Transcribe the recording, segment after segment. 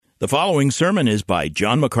The following sermon is by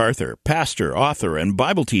John MacArthur, pastor, author, and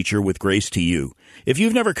Bible teacher with Grace to You. If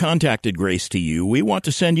you've never contacted Grace to You, we want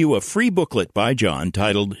to send you a free booklet by John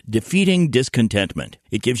titled Defeating Discontentment.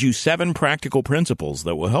 It gives you 7 practical principles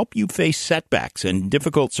that will help you face setbacks and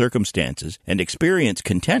difficult circumstances and experience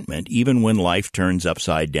contentment even when life turns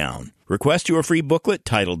upside down. Request your free booklet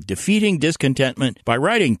titled Defeating Discontentment by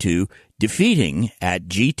writing to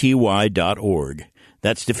defeating@gty.org.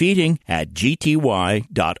 That's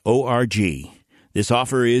defeating@gty.org. This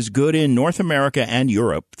offer is good in North America and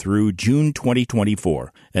Europe through June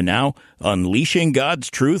 2024. And now, unleashing God's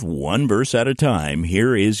truth one verse at a time,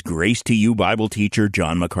 here is Grace to You Bible teacher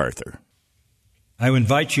John MacArthur. I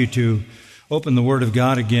invite you to open the Word of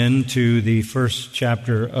God again to the first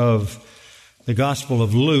chapter of the Gospel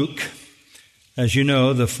of Luke. As you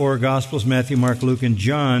know, the 4 Gospels, Matthew, Mark, Luke, and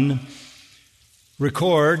John,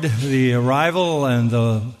 record the arrival and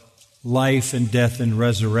the life and death and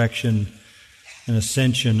resurrection and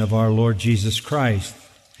ascension of our Lord Jesus Christ.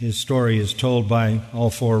 His story is told by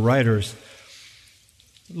all 4 writers.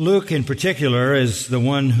 Luke, in particular, is the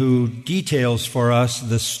one who details for us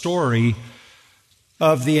the story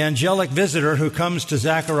of the angelic visitor who comes to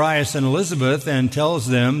Zacharias and Elizabeth and tells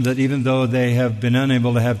them that even though they have been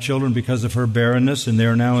unable to have children because of her barrenness and they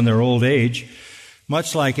are now in their old age,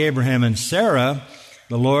 much like Abraham and Sarah,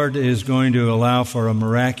 the Lord is going to allow for a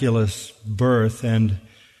miraculous birth, and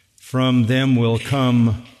from them will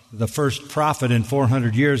come the first prophet in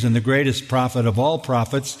 400 years and the greatest prophet of all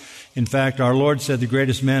prophets. In fact, our Lord said the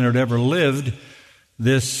greatest man who had ever lived,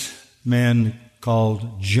 this man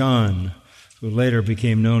called John, who later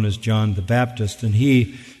became known as John the Baptist, and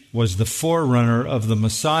he was the forerunner of the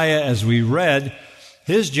Messiah. As we read,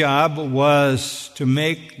 his job was to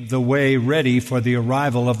make the way ready for the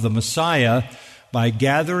arrival of the Messiah by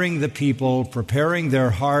gathering the people, preparing their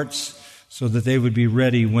hearts so that they would be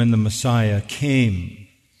ready when the Messiah came.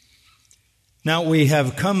 Now, we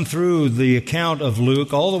have come through the account of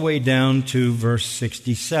Luke all the way down to verse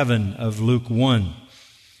 67 of Luke 1.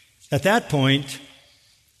 At that point,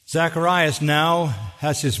 Zacharias now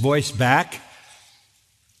has his voice back,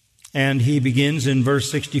 and he begins in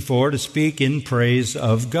verse 64 to speak in praise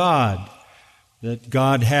of God, that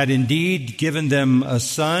God had indeed given them a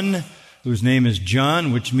son whose name is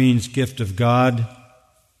John, which means gift of God.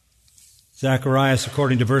 Zacharias,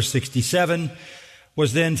 according to verse 67,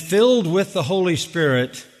 was then filled with the Holy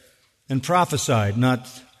Spirit and prophesied. Not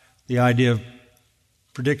the idea of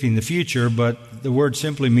predicting the future, but the word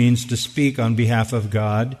simply means to speak on behalf of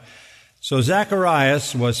God. So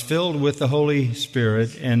Zacharias was filled with the Holy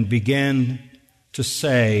Spirit and began to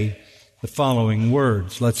say the following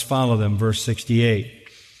words. Let's follow them. Verse 68.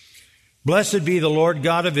 Blessed be the Lord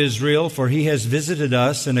God of Israel, for he has visited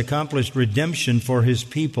us and accomplished redemption for his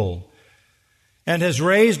people, and has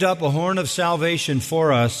raised up a horn of salvation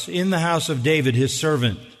for us in the house of David his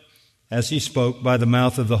servant, as he spoke by the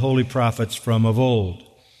mouth of the holy prophets from of old.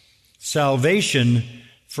 Salvation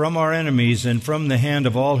from our enemies and from the hand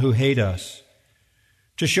of all who hate us,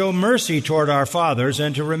 to show mercy toward our fathers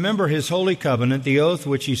and to remember his holy covenant, the oath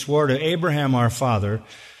which he swore to Abraham our father,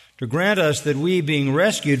 to grant us that we, being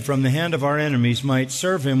rescued from the hand of our enemies, might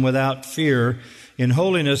serve him without fear in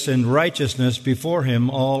holiness and righteousness before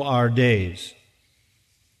him all our days.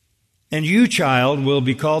 And you, child, will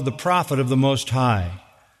be called the prophet of the Most High,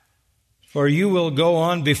 for you will go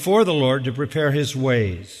on before the Lord to prepare his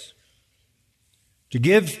ways, to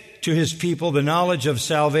give to his people the knowledge of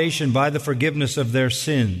salvation by the forgiveness of their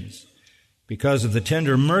sins, because of the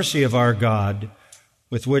tender mercy of our God,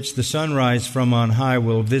 with which the sunrise from on high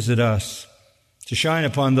will visit us, to shine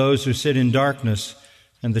upon those who sit in darkness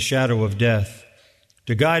and the shadow of death,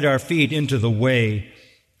 to guide our feet into the way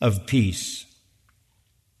of peace.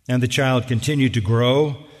 And the child continued to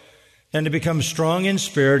grow and to become strong in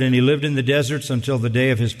spirit, and he lived in the deserts until the day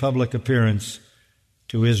of his public appearance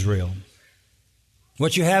to Israel.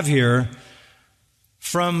 What you have here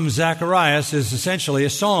from Zacharias is essentially a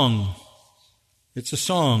song. It's a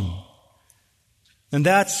song. And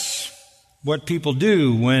that's what people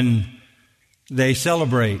do when they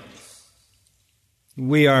celebrate.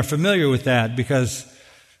 We are familiar with that because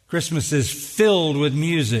Christmas is filled with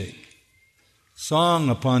music. Song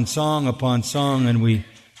upon song upon song, and we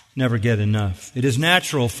never get enough. It is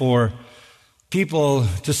natural for people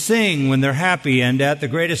to sing when they're happy, and at the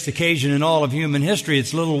greatest occasion in all of human history,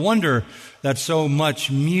 it's little wonder that so much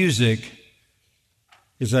music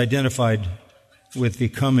is identified with the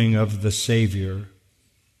coming of the Savior.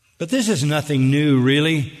 But this is nothing new,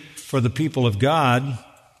 really, for the people of God.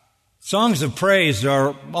 Songs of praise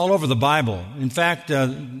are all over the Bible. In fact,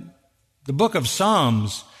 the book of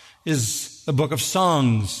Psalms is a book of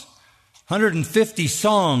songs. 150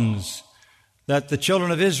 songs that the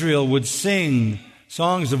children of Israel would sing,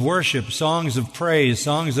 songs of worship, songs of praise,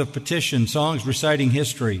 songs of petition, songs reciting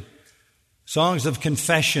history, songs of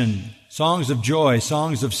confession, songs of joy,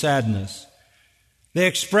 songs of sadness. They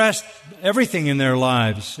expressed everything in their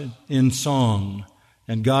lives in song,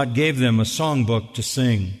 and God gave them a songbook to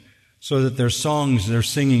sing so that their songs, their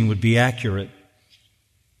singing would be accurate.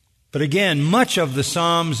 But again, much of the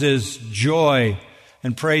Psalms is joy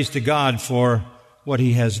and praise to God for what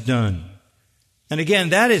He has done. And again,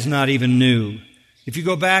 that is not even new. If you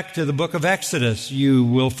go back to the book of Exodus, you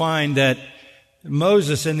will find that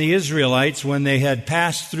Moses and the Israelites, when they had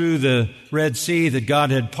passed through the Red Sea that God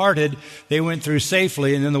had parted, they went through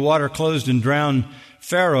safely, and then the water closed and drowned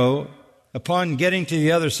Pharaoh. Upon getting to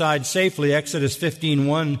the other side safely, Exodus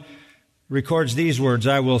 15:1 records these words,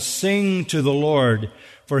 "I will sing to the Lord,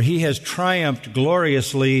 for He has triumphed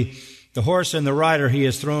gloriously. The horse and the rider He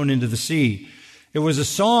has thrown into the sea." It was a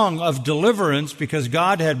song of deliverance because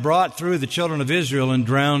God had brought through the children of Israel and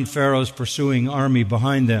drowned Pharaoh's pursuing army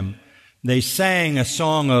behind them. They sang a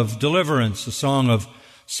song of deliverance, a song of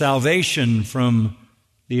salvation from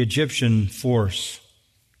the Egyptian force.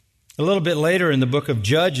 A little bit later in the book of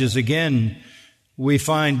Judges, again, we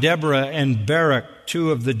find Deborah and Barak,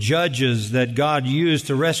 two of the judges that God used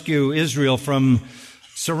to rescue Israel from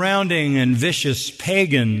surrounding and vicious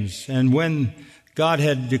pagans. And when God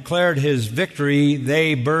had declared His victory,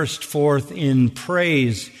 they burst forth in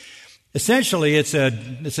praise. Essentially, it's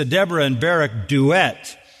a Deborah and Barak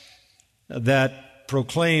duet that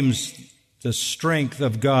proclaims the strength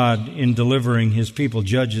of God in delivering His people.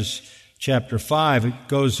 Judges chapter 5, it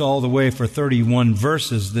goes all the way for 31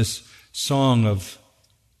 verses, this song of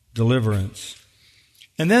deliverance.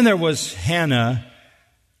 And then there was Hannah,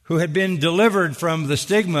 who had been delivered from the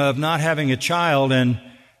stigma of not having a child, and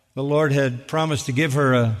the Lord had promised to give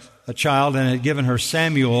her a child and had given her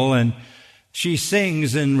Samuel, and she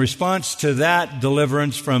sings in response to that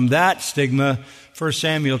deliverance from that stigma. 1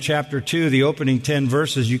 Samuel chapter 2, the opening 10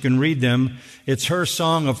 verses, you can read them. It's her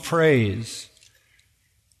song of praise.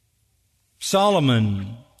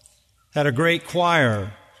 Solomon had a great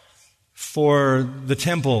choir for the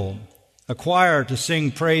temple, a choir to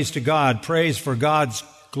sing praise to God, praise for God's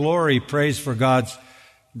glory, praise for God's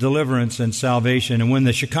deliverance and salvation. And when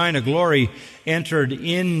the Shekinah glory entered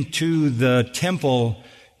into the temple,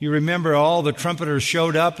 you remember all the trumpeters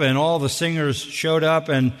showed up and all the singers showed up,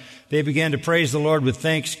 and they began to praise the Lord with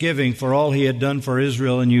thanksgiving for all He had done for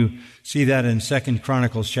Israel, and you see that in 2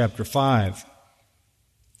 Chronicles chapter 5.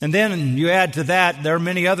 And then you add to that, there are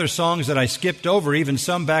many other songs that I skipped over, even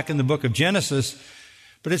some back in the book of Genesis.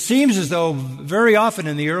 But it seems as though very often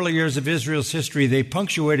in the early years of Israel's history, they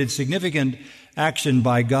punctuated significant action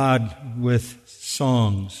by God with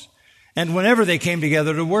songs. And whenever they came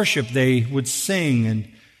together to worship, they would sing, and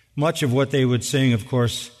much of what they would sing, of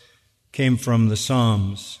course, came from the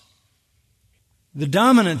Psalms. The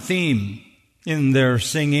dominant theme in their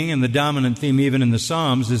singing, and the dominant theme even in the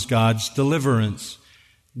Psalms, is God's deliverance,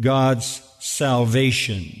 God's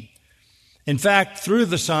salvation. In fact, through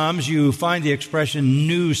the Psalms, you find the expression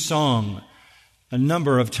new song a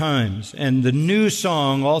number of times. And the new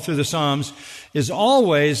song all through the Psalms is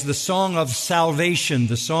always the song of salvation,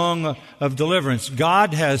 the song of deliverance.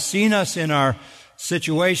 God has seen us in our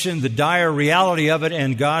situation, the dire reality of it,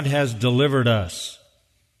 and God has delivered us.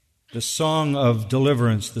 The song of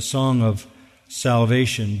deliverance, the song of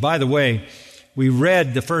salvation. By the way, we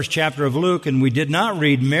read the first chapter of Luke, and we did not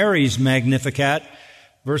read Mary's Magnificat,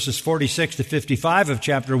 verses 46 to 55 of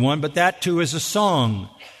chapter 1, but that too is a song.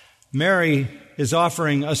 Mary is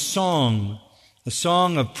offering a song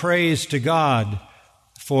of praise to God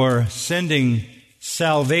for sending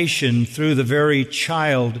salvation through the very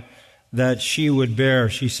child that she would bear.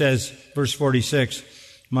 She says, verse 46,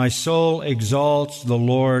 "My soul exalts the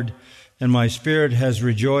Lord, and my spirit has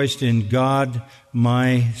rejoiced in God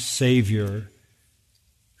my Savior."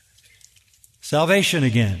 Salvation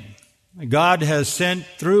again. God has sent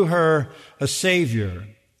through her a Savior.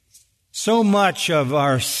 So much of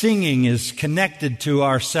our singing is connected to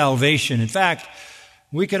our salvation. In fact,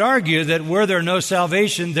 we could argue that were there no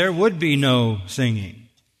salvation, there would be no singing.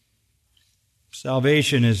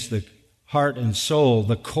 Salvation is the heart and soul,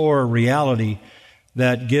 the core reality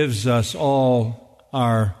that gives us all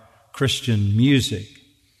our Christian music.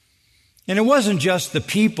 And it wasn't just the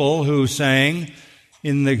people who sang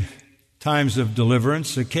in the times of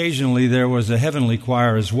deliverance. Occasionally there was a heavenly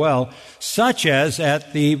choir as well, such as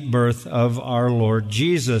at the birth of our Lord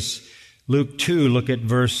Jesus. Luke 2, look at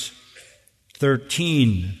verse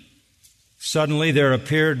 13. "Suddenly there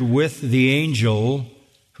appeared with the angel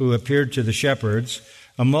who appeared to the shepherds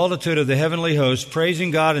a multitude of the heavenly host,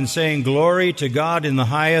 praising God and saying, Glory to God in the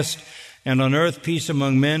highest, and on earth peace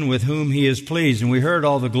among men with whom He is pleased. And we heard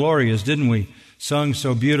all the glories, didn't we? Sung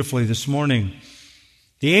so beautifully this morning.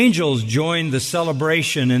 The angels join the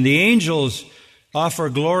celebration, and the angels offer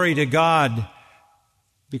glory to God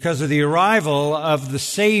because of the arrival of the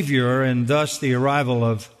Savior and thus the arrival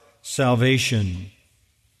of salvation.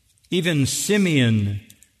 Even Simeon,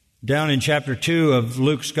 down in chapter 2 of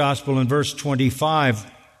Luke's Gospel in verse 25,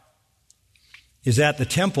 is at the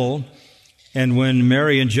temple, and when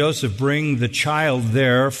Mary and Joseph bring the child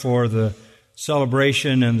there for the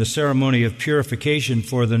celebration and the ceremony of purification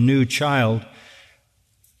for the new child,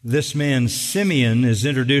 this man Simeon is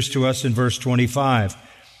introduced to us in verse 25.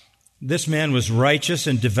 This man was righteous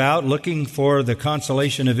and devout, looking for the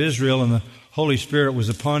consolation of Israel, and the Holy Spirit was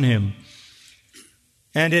upon him.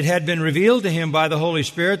 And it had been revealed to him by the Holy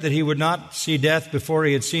Spirit that he would not see death before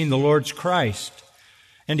he had seen the Lord's Christ.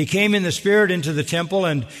 And he came in the Spirit into the temple,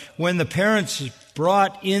 and when the parents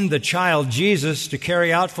brought in the child Jesus to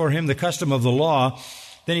carry out for him the custom of the law,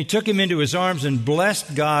 then he took him into his arms and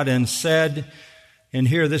blessed God and said, and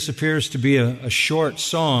here this appears to be a short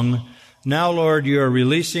song, Now, Lord, you are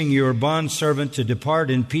releasing your bondservant to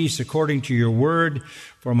depart in peace according to your word,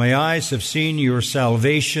 for my eyes have seen your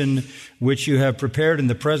salvation, which you have prepared in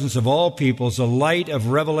the presence of all peoples, a light of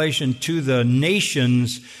revelation to the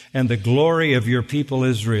nations and the glory of your people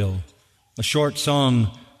Israel. A short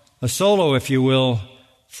song, a solo, if you will,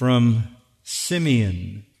 from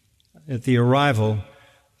Simeon at the arrival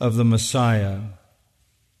of the Messiah.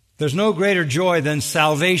 There's no greater joy than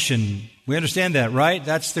salvation. We understand that, right?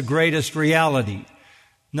 That's the greatest reality.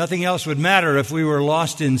 Nothing else would matter if we were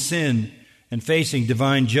lost in sin and facing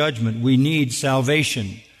divine judgment. We need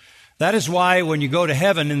salvation. That is why when you go to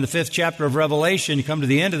heaven in the 5th chapter of Revelation, you come to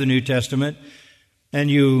the end of the New Testament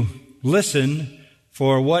and you listen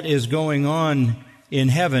for what is going on in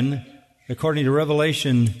heaven. According to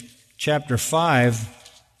Revelation chapter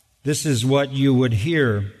 5, this is what you would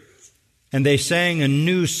hear. And they sang a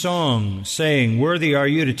new song, saying, Worthy are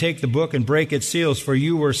you to take the book and break its seals, for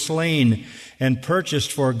you were slain and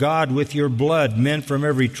purchased for God with your blood men from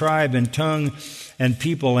every tribe and tongue and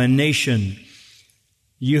people and nation.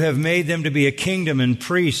 You have made them to be a kingdom and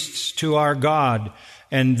priests to our God,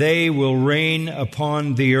 and they will reign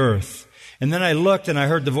upon the earth. And then I looked, and I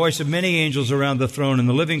heard the voice of many angels around the throne, and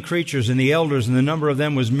the living creatures and the elders, and the number of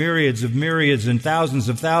them was myriads of myriads and thousands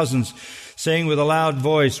of thousands, saying with a loud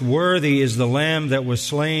voice, Worthy is the Lamb that was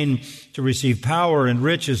slain to receive power and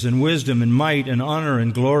riches and wisdom and might and honor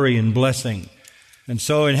and glory and blessing. And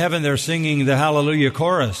so in heaven they're singing the Hallelujah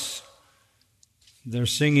chorus. They're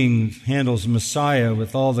singing Handel's Messiah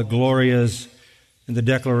with all the glorias and the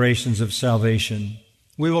declarations of salvation.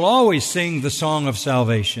 We will always sing the song of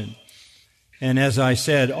salvation. And as I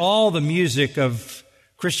said, all the music of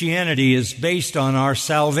Christianity is based on our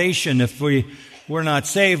salvation. If we were not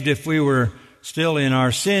saved, if we were still in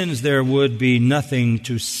our sins, there would be nothing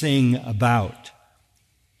to sing about.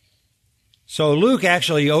 So Luke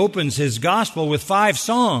actually opens his gospel with 5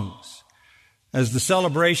 songs as the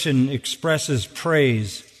celebration expresses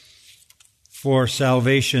praise for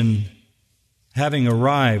salvation having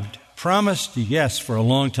arrived. Promised, yes, for a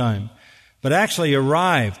long time, but actually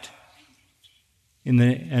arrived in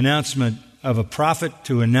the announcement of a prophet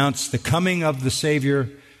to announce the coming of the Savior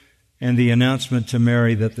and the announcement to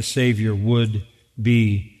Mary that the Savior would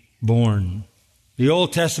be born. The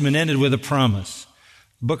Old Testament ended with a promise.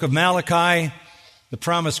 The book of Malachi, the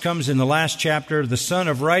promise comes in the last chapter. The Son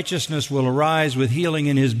of Righteousness will arise with healing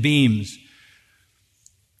in his beams.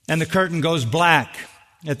 And the curtain goes black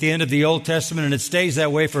at the end of the Old Testament, and it stays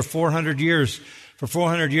that way for 400 years. For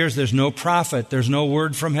 400 years, there's no prophet, there's no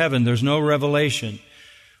word from heaven, there's no revelation.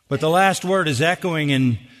 But the last word is echoing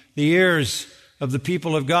in the ears of the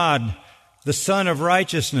people of God. The Son of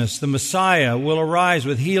Righteousness, the Messiah, will arise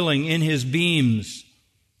with healing in his beams.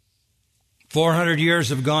 400 years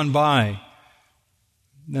have gone by,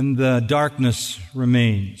 and the darkness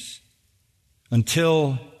remains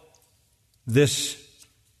until this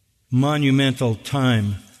monumental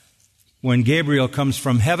time when Gabriel comes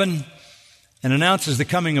from heaven and announces the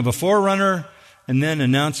coming of a forerunner and then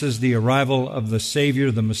announces the arrival of the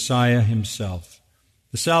Savior, the Messiah himself.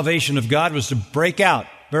 The salvation of God was to break out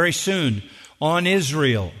very soon on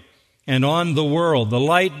Israel and on the world. The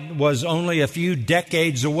light was only a few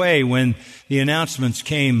decades away when the announcements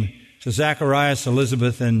came to Zacharias,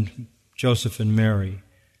 Elizabeth, and Joseph and Mary.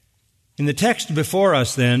 In the text before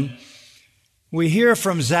us, then, we hear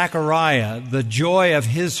from Zechariah the joy of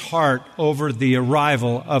his heart over the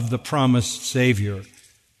arrival of the promised Savior.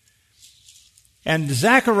 And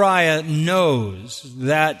Zechariah knows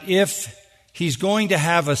that if he's going to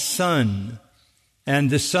have a son, and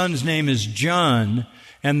the son's name is John,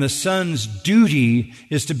 and the son's duty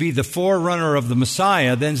is to be the forerunner of the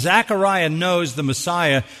Messiah, then Zechariah knows the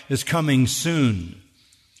Messiah is coming soon.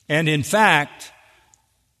 And in fact,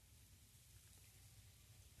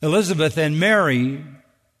 Elizabeth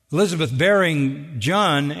bearing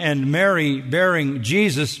John and Mary bearing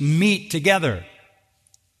Jesus meet together.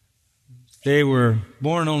 They were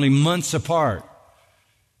born only months apart.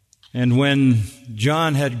 And when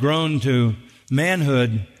John had grown to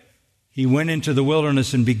manhood, he went into the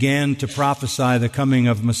wilderness and began to prophesy the coming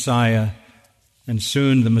of Messiah. And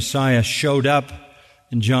soon the Messiah showed up,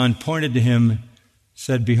 and John pointed to him,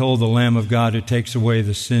 said, "Behold the Lamb of God who takes away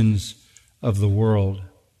the sins of the world."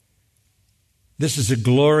 This is a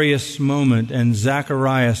glorious moment, and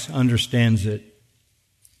Zacharias understands it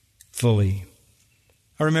fully.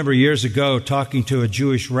 I remember years ago talking to a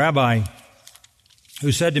Jewish rabbi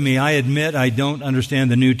who said to me, "I admit I don't understand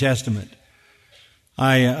the New Testament.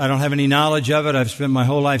 I don't have any knowledge of it. I've spent my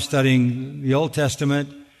whole life studying the Old Testament.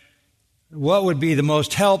 What would be the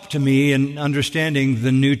most help to me in understanding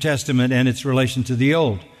the New Testament and its relation to the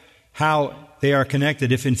Old? How they are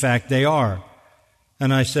connected, if in fact they are?"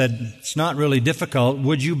 And I said, "It's not really difficult.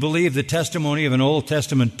 Would you believe the testimony of an Old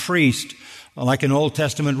Testament priest, like an Old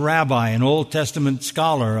Testament rabbi, an Old Testament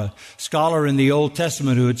scholar, a scholar in the Old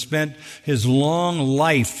Testament who had spent his long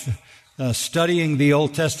life studying the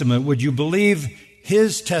Old Testament? Would you believe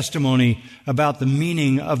his testimony about the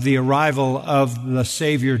meaning of the arrival of the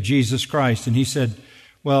Savior, Jesus Christ?" And he said,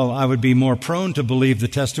 "Well, I would be more prone to believe the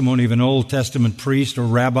testimony of an Old Testament priest or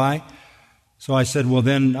rabbi." So I said, "Well,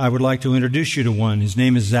 then I would like to introduce you to one. His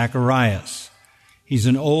name is Zacharias. He's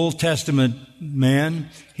an Old Testament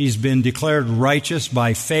man. He's been declared righteous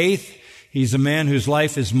by faith. He's a man whose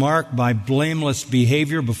life is marked by blameless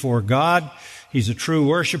behavior before God. He's a true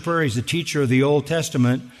worshiper. He's a teacher of the Old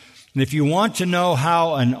Testament. And if you want to know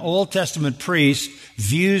how an Old Testament priest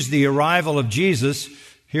views the arrival of Jesus,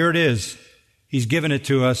 here it is. He's given it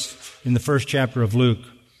to us in the first chapter of Luke.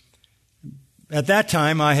 At that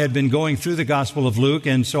time, I had been going through the Gospel of Luke,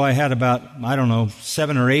 and so I had about,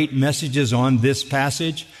 7 or 8 messages on this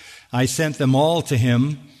passage. I sent them all to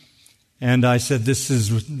him, and I said, this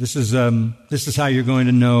is how you're going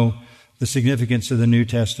to know the significance of the New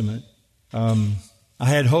Testament. I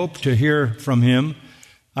had hoped to hear from him.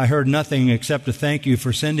 I heard nothing except a thank you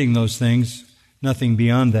for sending those things, nothing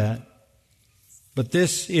beyond that. But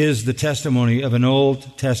this is the testimony of an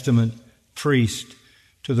Old Testament priest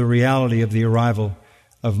to the reality of the arrival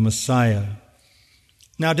of Messiah.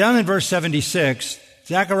 Now, down in verse 76,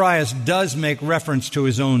 Zacharias does make reference to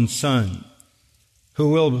his own son, who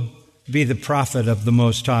will be the prophet of the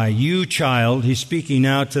Most High. "You, child," he's speaking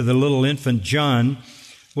now to the little infant John,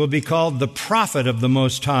 "will be called the prophet of the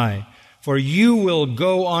Most High, for you will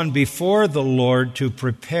go on before the Lord to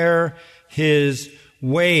prepare His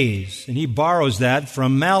ways." And he borrows that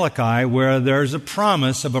from Malachi, where there's a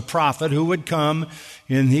promise of a prophet who would come,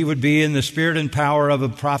 and he would be in the spirit and power of a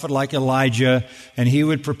prophet like Elijah, and he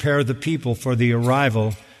would prepare the people for the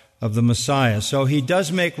arrival of the Messiah. So he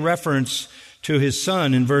does make reference to his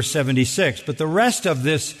son in verse 76. But the rest of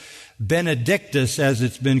this Benedictus, as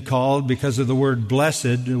it's been called because of the word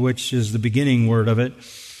blessed, which is the beginning word of it,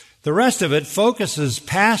 the rest of it focuses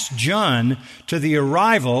past John to the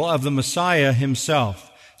arrival of the Messiah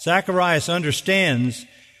himself. Zacharias understands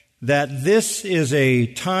that this is a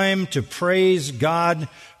time to praise God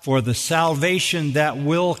for the salvation that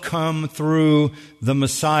will come through the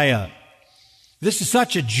Messiah. This is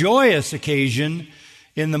such a joyous occasion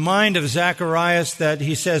in the mind of Zacharias that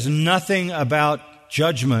he says nothing about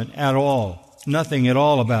judgment at all. Nothing at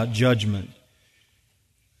all about judgment.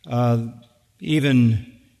 Even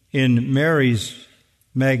in Mary's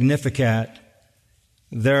Magnificat,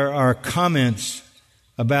 there are comments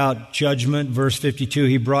about judgment. Verse 52,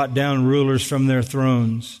 "He brought down rulers from their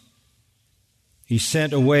thrones. He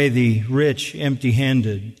sent away the rich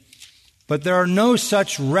empty-handed." But there are no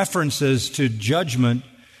such references to judgment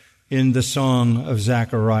in the song of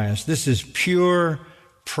Zacharias. This is pure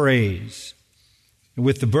praise.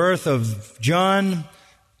 With the birth of John,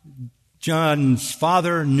 John's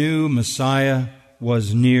father knew Messiah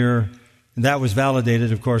was near. And that was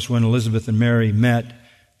validated, of course, when Elizabeth and Mary met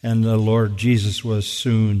and the Lord Jesus was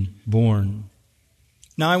soon born.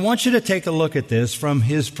 Now, I want you to take a look at this from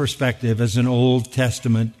his perspective as an Old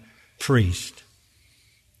Testament priest.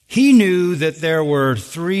 He knew that there were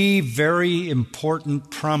 3 very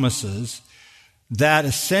important promises that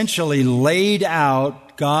essentially laid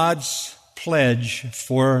out God's pledge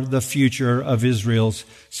for the future of Israel's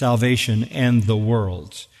salvation and the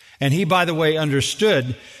world's. And he, by the way,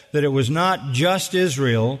 understood that it was not just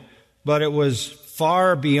Israel, but it was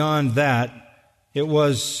far beyond that. It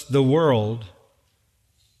was the world.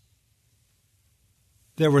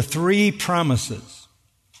 There were 3 promises.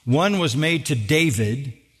 One was made to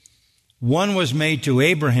David, one was made to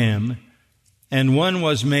Abraham, and one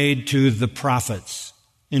was made to the prophets,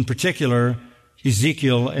 in particular,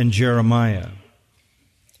 Ezekiel and Jeremiah.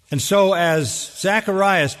 And so as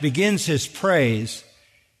Zacharias begins his praise,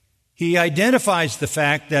 he identifies the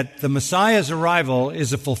fact that the Messiah's arrival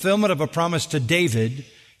is a fulfillment of a promise to David,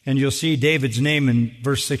 and you'll see David's name in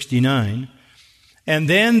verse 69, and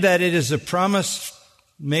then that it is a promise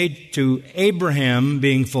made to Abraham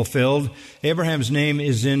being fulfilled. Abraham's name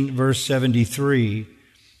is in verse 73.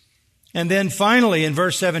 And then finally in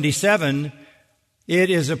verse 77,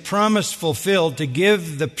 it is a promise fulfilled to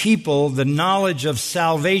give the people the knowledge of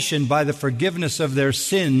salvation by the forgiveness of their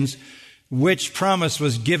sins, which promise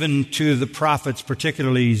was given to the prophets,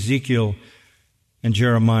 particularly Ezekiel and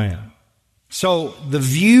Jeremiah. So the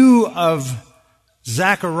view of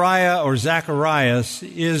Zechariah or Zacharias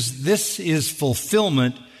is this is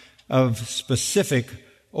fulfillment of specific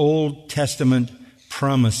Old Testament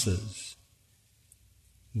promises.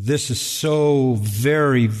 This is so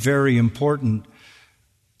very, very important.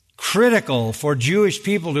 Critical for Jewish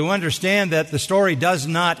people to understand that the story does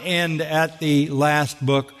not end at the last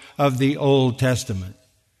book of the Old Testament.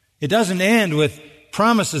 It doesn't end with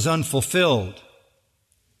promises unfulfilled.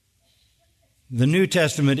 The New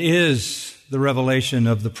Testament is the revelation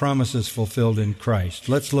of the promises fulfilled in Christ.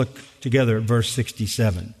 Let's look together at verse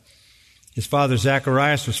 67. His father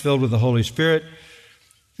Zacharias was filled with the Holy Spirit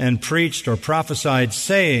and preached or prophesied,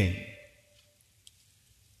 saying,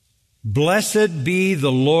 "Blessed be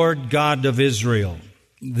the Lord God of Israel."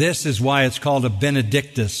 This is why it's called a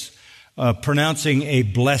benedictus, pronouncing a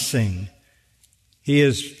blessing. He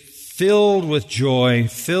is filled with joy,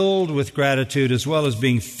 filled with gratitude, as well as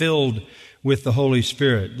being filled with the Holy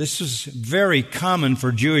Spirit. This is very common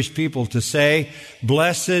for Jewish people to say,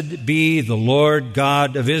 "Blessed be the Lord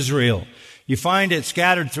God of Israel." You find it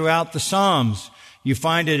scattered throughout the Psalms. You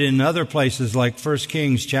find it in other places like 1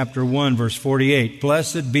 Kings chapter 1, verse 48.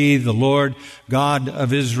 "Blessed be the Lord God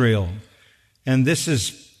of Israel." And this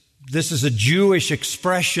is a Jewish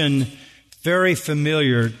expression very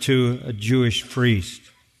familiar to a Jewish priest.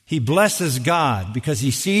 He blesses God because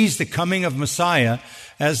he sees the coming of Messiah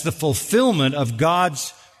as the fulfillment of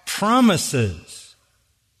God's promises.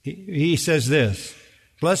 He says this,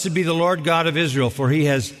 "Blessed be the Lord God of Israel, for he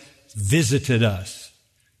has visited us."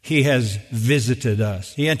 He has visited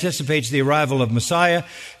us. He anticipates the arrival of Messiah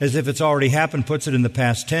as if it's already happened, puts it in the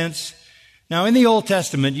past tense. Now, in the Old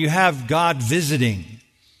Testament, you have God visiting.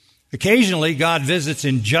 Occasionally, God visits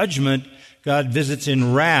in judgment. God visits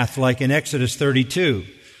in wrath, like in Exodus 32.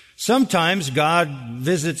 Sometimes God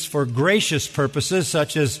visits for gracious purposes,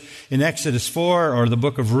 such as in Exodus 4 or the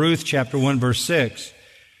book of Ruth, chapter 1, verse 6.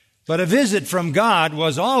 But a visit from God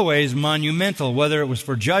was always monumental, whether it was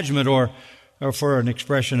for judgment or for an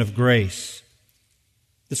expression of grace.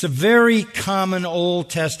 It's a very common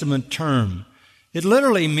Old Testament term. It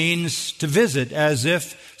literally means to visit, as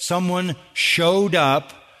if someone showed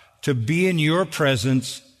up to be in your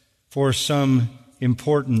presence for some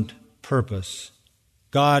important purpose.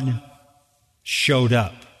 God showed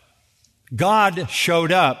up. God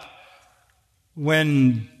showed up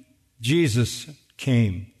when Jesus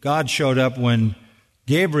came. God showed up when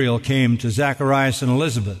Gabriel came to Zacharias and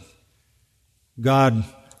Elizabeth. God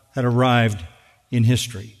had arrived in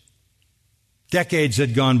history. Decades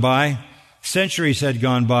had gone by. Centuries had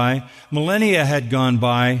gone by. Millennia had gone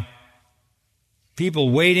by. People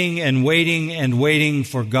waiting and waiting and waiting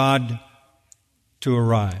for God to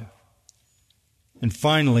arrive. And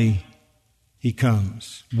finally, he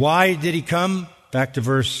comes. Why did he come? Back to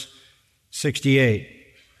verse 68.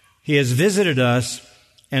 He has visited us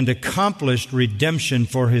and accomplished redemption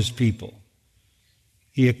for his people.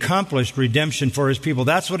 He accomplished redemption for his people.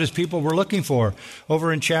 That's what his people were looking for.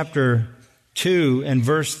 Over in chapter 2 and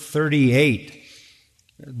verse 38.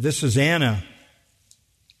 This is Anna,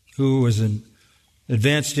 who was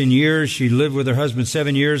advanced in years. She lived with her husband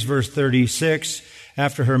 7 years, verse 36,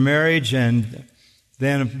 after her marriage, and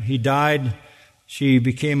then he died. She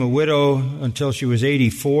became a widow until she was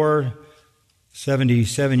 84,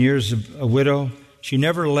 77 years a widow. She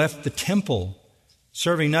never left the temple,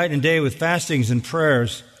 serving night and day with fastings and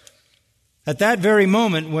prayers. At that very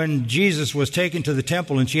moment when Jesus was taken to the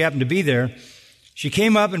temple and she happened to be there, she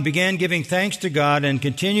came up and began giving thanks to God and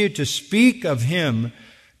continued to speak of him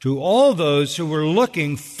to all those who were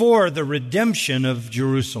looking for the redemption of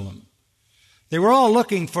Jerusalem. They were all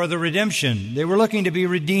looking for the redemption. They were looking to be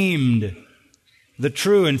redeemed. The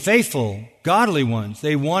true and faithful, godly ones.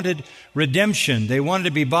 They wanted redemption. They wanted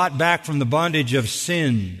to be bought back from the bondage of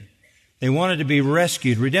sin. They wanted to be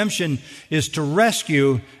rescued. Redemption is to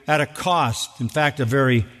rescue at a cost, in fact, a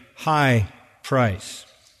very high price.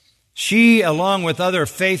 She, along with other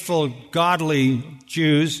faithful, godly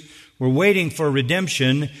Jews, were waiting for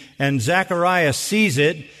redemption, and Zechariah sees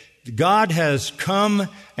it. God has come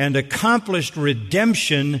and accomplished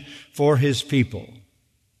redemption for His people.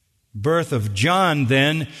 Birth of John,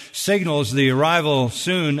 then, signals the arrival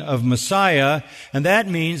soon of Messiah, and that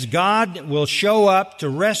means God will show up to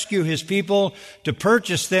rescue His people, to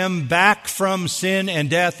purchase them back from sin and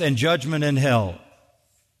death and judgment and hell.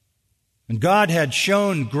 And God had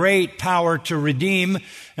shown great power to redeem,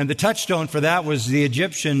 and the touchstone for that was the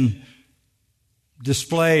Egyptian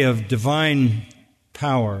display of divine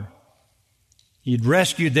power. He'd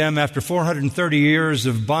rescued them after 430 years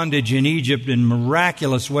of bondage in Egypt in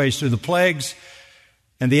miraculous ways through the plagues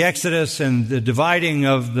and the Exodus and the dividing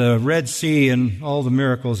of the Red Sea and all the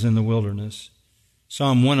miracles in the wilderness.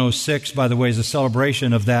 Psalm 106, by the way, is a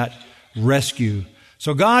celebration of that rescue.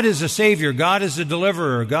 So God is a Savior. God is a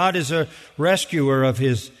deliverer. God is a rescuer of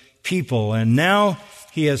His people. And now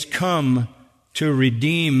He has come to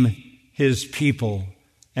redeem His people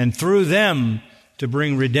and through them to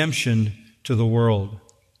bring redemption to the world.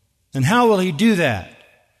 And how will He do that?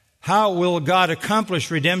 How will God accomplish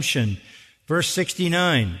redemption? Verse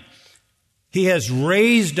 69, He has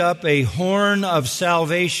raised up a horn of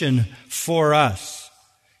salvation for us.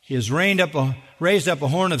 He has raised up a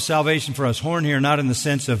horn of salvation for us. Horn here not in the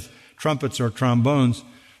sense of trumpets or trombones,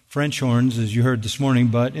 French horns, as you heard this morning,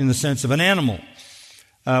 but in the sense of an animal.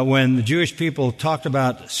 When the Jewish people talked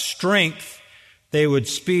about strength, they would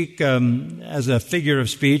speak as a figure of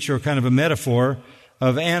speech or kind of a metaphor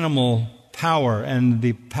of animal power. And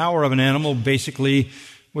the power of an animal basically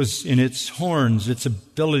was in its horns, its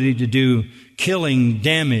ability to do killing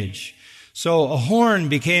damage. So a horn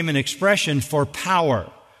became an expression for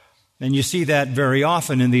power. And you see that very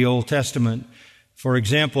often in the Old Testament. For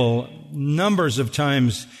example, numbers of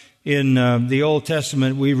times in the Old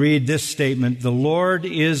Testament we read this statement, "The Lord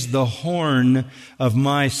is the horn of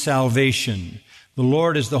my salvation." The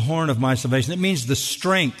Lord is the horn of my salvation. That means the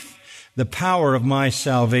strength, the power of my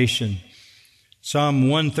salvation. Psalm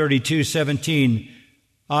 132:17,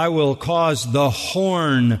 I will cause the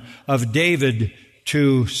horn of David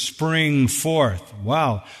to spring forth.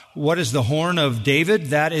 Wow. What is the horn of David?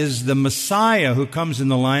 That is the Messiah who comes in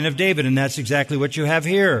the line of David, and that's exactly what you have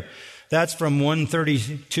here. That's from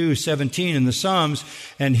 132:17 in the Psalms.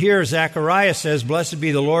 And here Zechariah says, "Blessed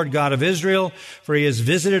be the Lord God of Israel, for He has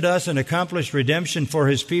visited us and accomplished redemption for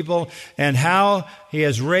His people, and how He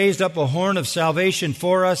has raised up a horn of salvation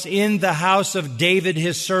for us in the house of David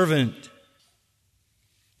His servant."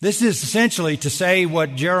 This is essentially to say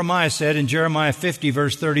what Jeremiah said in Jeremiah 50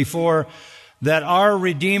 verse 34, that our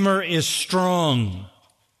Redeemer is strong.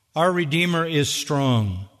 Our Redeemer is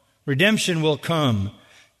strong. Redemption will come.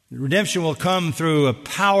 Redemption will come through a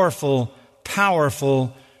powerful,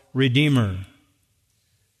 powerful Redeemer.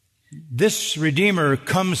 This Redeemer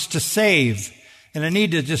comes to save. And I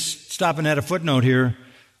need to just stop and add a footnote here.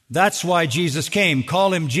 That's why Jesus came.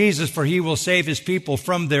 Call Him Jesus, for He will save His people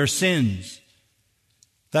from their sins.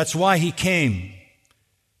 That's why He came.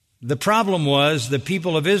 The problem was the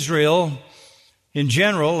people of Israel in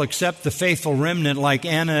general, except the faithful remnant like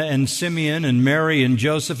Anna and Simeon and Mary and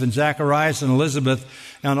Joseph and Zacharias and Elizabeth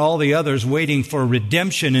and all the others waiting for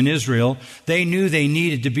redemption in Israel, they knew they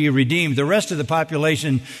needed to be redeemed. The rest of the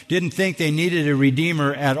population didn't think they needed a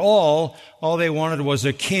redeemer at all. All they wanted was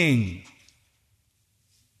a king.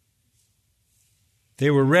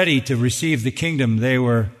 They were ready to receive the kingdom. They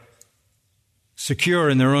were secure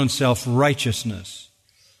in their own self-righteousness.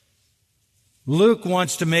 Luke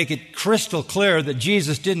wants to make it crystal clear that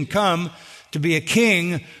Jesus didn't come to be a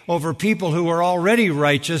king over people who were already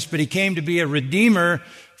righteous, but He came to be a redeemer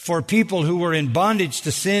for people who were in bondage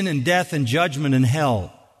to sin and death and judgment and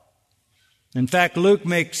hell. In fact, Luke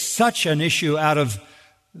makes such an issue out of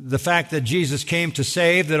the fact that Jesus came to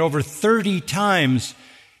save that over 30 times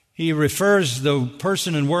he refers the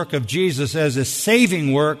person and work of Jesus as a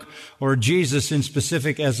saving work, or Jesus in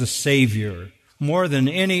specific as a Savior, more than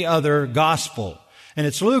any other gospel. And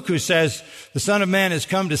it's Luke who says, the Son of Man has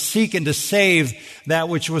come to seek and to save that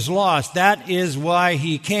which was lost. That is why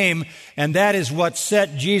He came, and that is what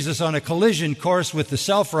set Jesus on a collision course with the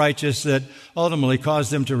self-righteous that ultimately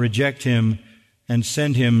caused them to reject Him and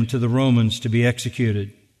send Him to the Romans to be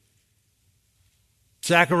executed.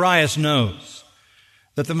 Zacharias knows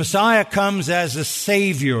that the Messiah comes as a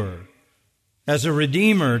Savior, as a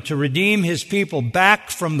Redeemer, to redeem His people back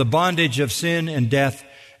from the bondage of sin and death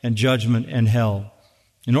and judgment and hell.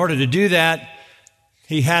 In order to do that,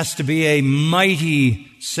 He has to be a mighty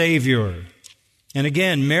Savior. And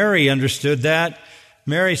again, Mary understood that.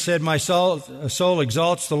 Mary said, "My soul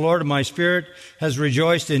exalts the Lord, and my spirit has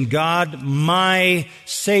rejoiced in God, my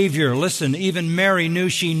Savior." Listen, even Mary knew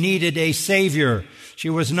she needed a Savior. She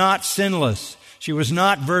was not sinless. She was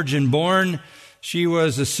not virgin born. She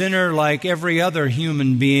was a sinner like every other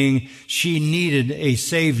human being. She needed a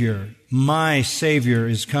Savior. "My Savior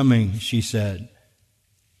is coming," she said.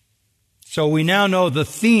 So we now know the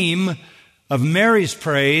theme of Mary's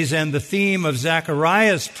praise and the theme of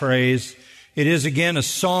Zechariah's praise. It is again a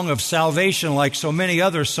song of salvation like so many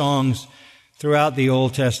other songs throughout the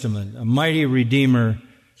Old Testament. A mighty Redeemer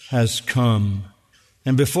has come.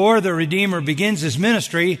 And before the Redeemer begins His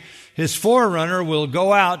ministry, His forerunner will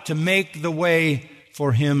go out to make the way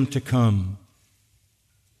for Him to come.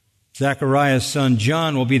 Zechariah's son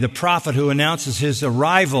John will be the prophet who announces His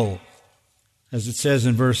arrival, as it says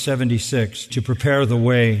in verse 76, to prepare the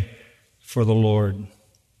way for the Lord.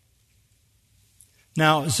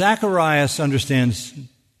 Now, Zacharias understands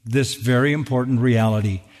this very important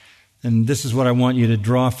reality, and this is what I want you to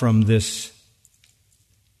draw from this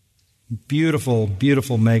beautiful,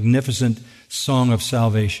 beautiful, magnificent song of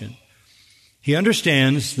salvation. He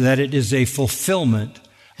understands that it is a fulfillment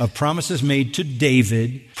of promises made to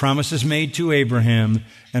David, promises made to Abraham,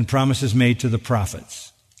 and promises made to the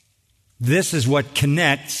prophets. This is what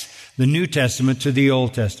connects the New Testament to the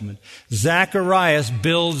Old Testament. Zacharias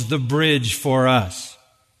builds the bridge for us.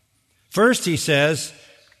 First, he says,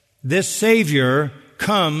 this Savior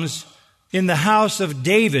comes in the house of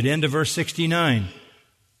David, end of verse 69.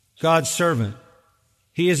 God's servant.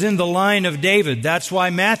 He is in the line of David. That's why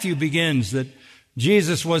Matthew begins that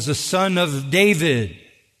Jesus was the son of David.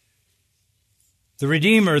 The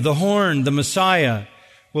Redeemer, the horn, the Messiah,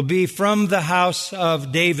 will be from the house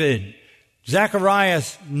of David.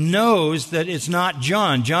 Zacharias knows that it's not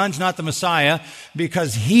John. John's not the Messiah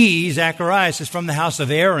because Zacharias, is from the house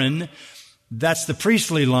of Aaron. That's the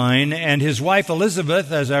priestly line. And his wife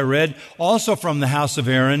Elizabeth, as I read, also from the house of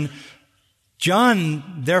Aaron.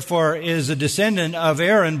 John, therefore, is a descendant of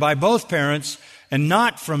Aaron by both parents and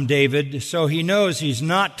not from David. So he knows he's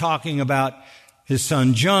not talking about his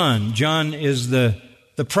son John. John is the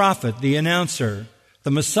prophet, the announcer.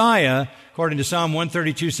 The Messiah, according to Psalm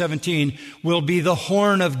 132:17, will be the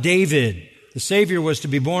horn of David. The Savior was to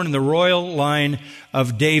be born in the royal line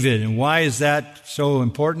of David. And why is that so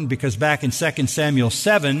important? Because back in 2 Samuel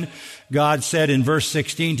 7, God said in verse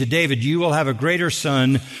 16 to David, "You will have a greater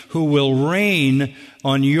son who will reign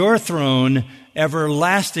on your throne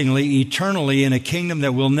everlastingly, eternally, in a kingdom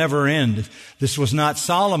that will never end." This was not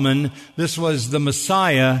Solomon. This was the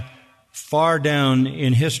Messiah far down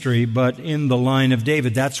in history, but in the line of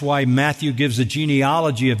David. That's why Matthew gives a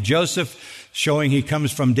genealogy of Joseph, showing he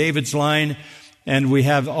comes from David's line. And we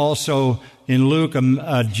have also in Luke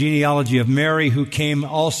a genealogy of Mary, who came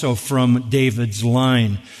also from David's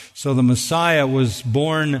line. So the Messiah was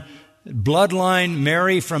born bloodline,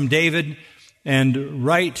 Mary from David, and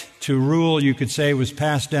right to rule, you could say, was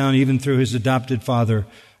passed down even through his adopted father,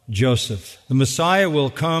 Joseph. The Messiah will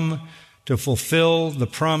come to fulfill the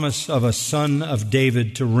promise of a son of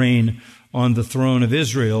David to reign on the throne of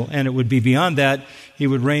Israel. And it would be beyond that, he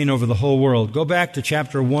would reign over the whole world. Go back to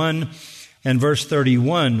chapter 1 and verse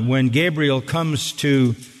 31. When Gabriel comes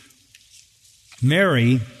to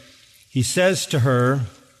Mary, he says to her,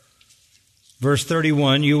 verse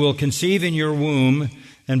 31, "You will conceive in your womb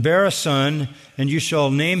and bear a son, and you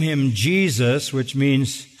shall name him Jesus," which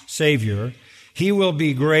means Savior. "He will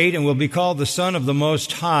be great and will be called the Son of the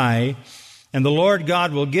Most High, and the Lord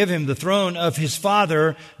God will give him the throne of his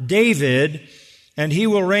father David, and he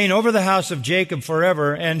will reign over the house of Jacob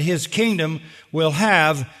forever, and his kingdom will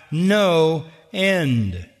have no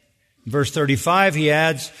end." Verse 35, he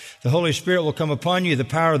adds, "The Holy Spirit will come upon you, the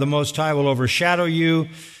power of the Most High will overshadow you,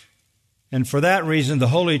 and for that reason the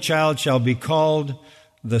Holy Child shall be called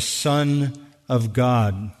the Son of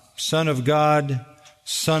God." Son of God,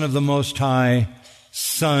 Son of the Most High,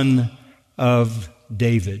 Son of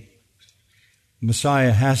David.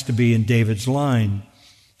 Messiah has to be in David's line.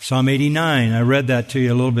 Psalm 89, I read that to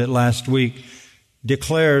you a little bit last week,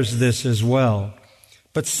 declares this as well.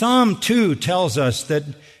 But Psalm 2 tells us that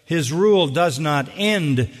his rule does not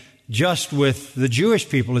end just with the Jewish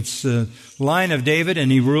people. It's the line of David,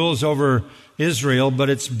 and he rules over Israel, but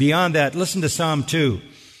it's beyond that. Listen to Psalm 2.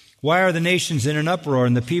 "Why are the nations in an uproar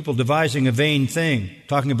and the people devising a vain thing?"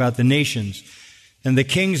 Talking about the nations. And the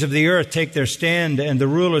kings of the earth take their stand, and the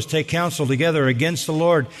rulers take counsel together against the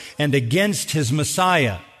Lord and against His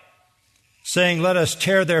Messiah, saying, let us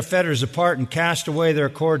tear their fetters apart and cast away their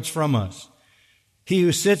cords from us. He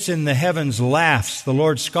who sits in the heavens laughs. The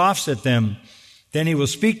Lord scoffs at them. Then He will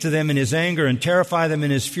speak to them in His anger and terrify them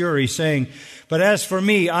in His fury, saying, but as for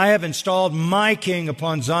me, I have installed my king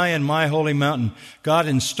upon Zion, my holy mountain. God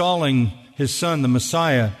installing His Son, the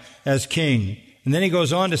Messiah, as king. And then He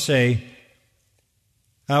goes on to say,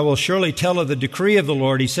 I will surely tell of the decree of the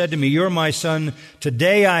Lord. He said to me, you're my son.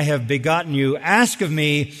 Today I have begotten you. Ask of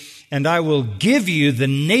me, and I will give you the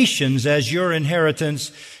nations as your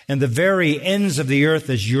inheritance and the very ends of the earth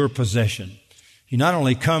as your possession. He not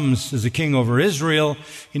only comes as a king over Israel,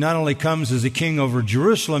 He not only comes as a king over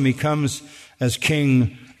Jerusalem, He comes as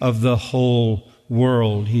king of the whole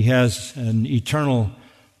world. He has an eternal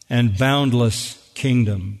and boundless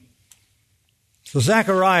kingdom. So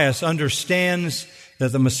Zacharias understands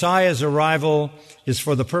that the Messiah's arrival is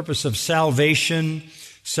for the purpose of salvation.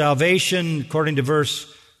 Salvation, according to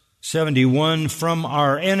verse 71, from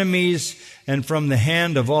our enemies and from the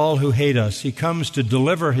hand of all who hate us. He comes to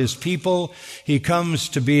deliver His people. He comes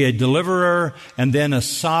to be a deliverer and then a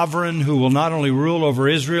sovereign who will not only rule over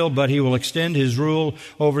Israel, but He will extend His rule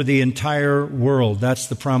over the entire world. That's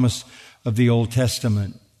the promise of the Old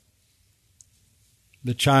Testament.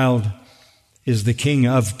 The child is the King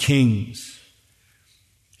of Kings.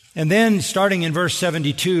 And then, starting in verse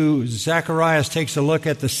 72, Zacharias takes a look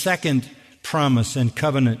at the second promise and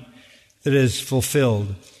covenant that is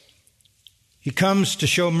fulfilled. He comes to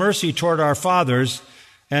show mercy toward our fathers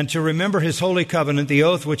and to remember His holy covenant, the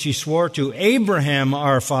oath which He swore to Abraham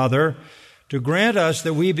our father, to grant us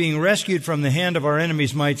that we, being rescued from the hand of our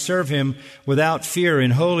enemies, might serve Him without fear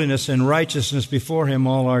in holiness and righteousness before Him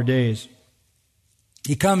all our days.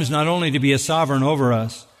 He comes not only to be a sovereign over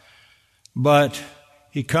us, but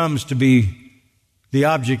He comes to be the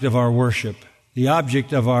object of our worship, the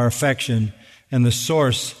object of our affection, and the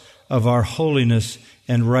source of our holiness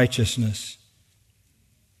and righteousness.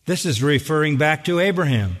 This is referring back to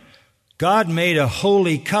Abraham. God made a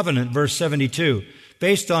holy covenant, verse 72,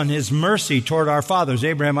 based on His mercy toward our fathers,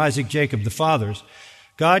 Abraham, Isaac, Jacob, the fathers.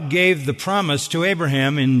 God gave the promise to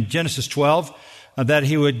Abraham in Genesis 12 that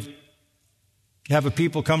He would have a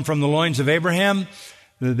people come from the loins of Abraham.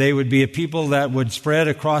 They would be a people that would spread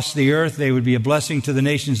across the earth. They would be a blessing to the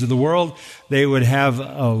nations of the world. They would have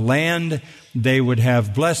a land. They would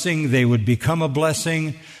have blessing. They would become a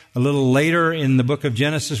blessing. A little later in the book of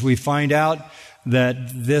Genesis, we find out that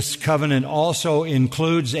this covenant also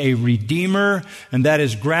includes a Redeemer, and that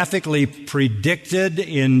is graphically predicted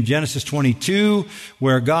in Genesis 22,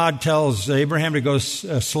 where God tells Abraham to go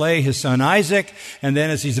slay his son Isaac, and then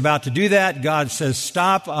as he's about to do that, God says,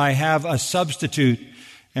 stop, I have a substitute,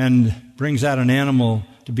 and brings out an animal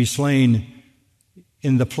to be slain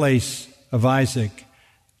in the place of Isaac.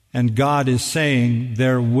 And God is saying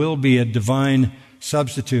there will be a divine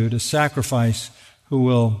substitute, a sacrifice, who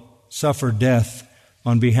will suffer death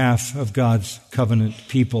on behalf of God's covenant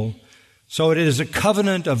people. So it is a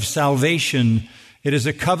covenant of salvation. It is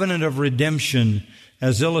a covenant of redemption,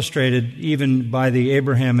 as illustrated even by the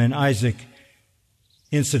Abraham and Isaac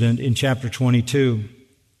incident in chapter 22.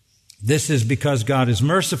 This is because God is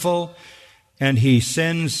merciful, and He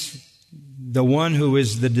sends the one who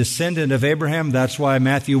is the descendant of Abraham. That's why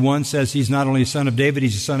Matthew 1 says He's not only a son of David,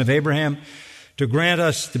 He's a son of Abraham, to grant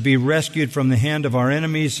us to be rescued from the hand of our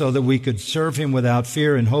enemies so that we could serve Him without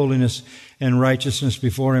fear in holiness and righteousness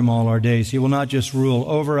before Him all our days. He will not just rule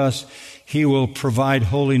over us, He will provide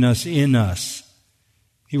holiness in us.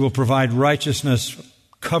 He will provide righteousness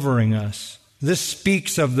covering us. This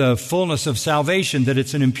speaks of the fullness of salvation, that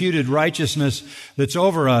it's an imputed righteousness that's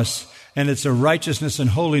over us, and it's a righteousness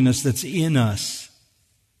and holiness that's in us.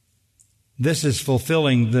 This is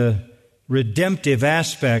fulfilling the redemptive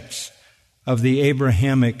aspects of the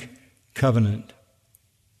Abrahamic covenant,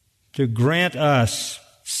 to grant us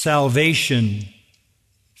salvation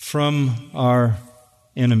from our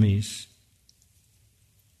enemies.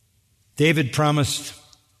 David promised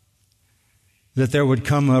that there would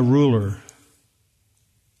come a ruler,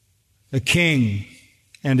 a king,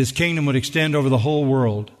 and his kingdom would extend over the whole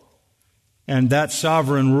world. And that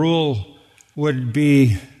sovereign rule would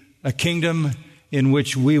be a kingdom in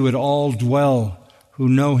which we would all dwell who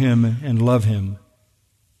know Him and love Him.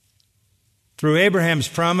 Through Abraham's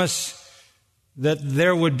promise that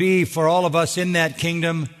there would be for all of us in that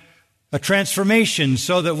kingdom a transformation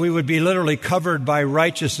so that we would be literally covered by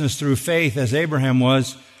righteousness through faith, as Abraham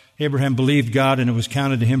was. Abraham believed God and it was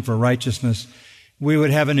counted to him for righteousness. We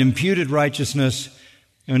would have an imputed righteousness,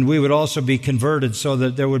 and we would also be converted so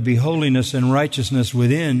that there would be holiness and righteousness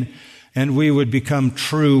within, and we would become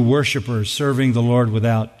true worshipers, serving the Lord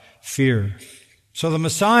without fear. So the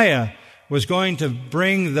Messiah was going to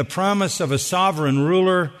bring the promise of a sovereign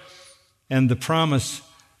ruler and the promise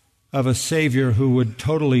of a Savior who would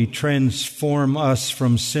totally transform us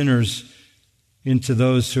from sinners into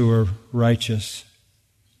those who are righteous.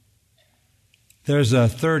 There's a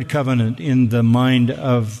third covenant in the mind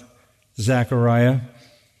of Zechariah,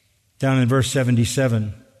 down in verse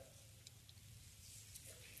 77.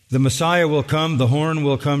 The Messiah will come, the horn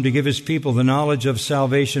will come to give his people the knowledge of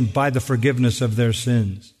salvation by the forgiveness of their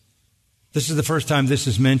sins. This is the first time this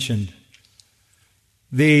is mentioned.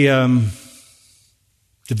 The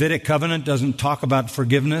Davidic covenant doesn't talk about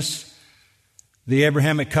forgiveness. The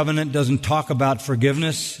Abrahamic covenant doesn't talk about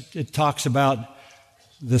forgiveness. It talks about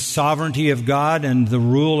the sovereignty of God and the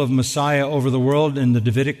rule of Messiah over the world. In the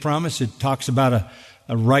Davidic promise, it talks about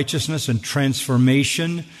a righteousness and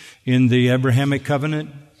transformation in the Abrahamic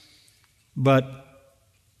covenant. But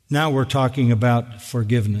now we're talking about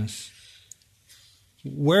forgiveness.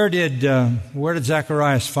 Where did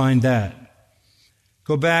Zacharias find that?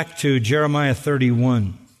 Go back to Jeremiah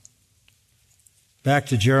 31. Back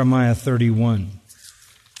to Jeremiah 31.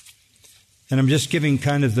 And I'm just giving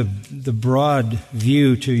kind of the broad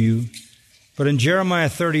view to you. But in Jeremiah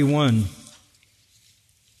 31,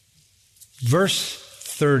 verse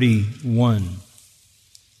 31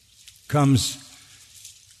 comes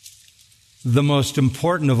the most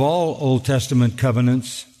important of all Old Testament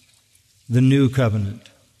covenants, the New Covenant.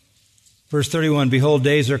 Verse 31, "Behold,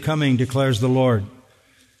 days are coming, declares the Lord,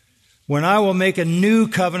 when I will make a new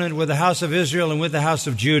covenant with the house of Israel and with the house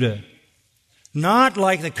of Judah. Not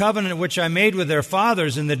like the covenant which I made with their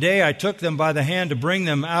fathers in the day I took them by the hand to bring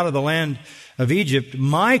them out of the land of Egypt,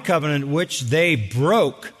 my covenant which they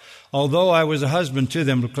broke, although I was a husband to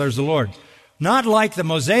them, declares the Lord." Not like the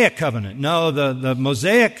Mosaic covenant. No, the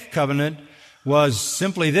Mosaic covenant was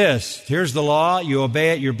simply this. Here's the law. You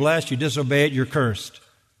obey it, you're blessed. You disobey it, you're cursed.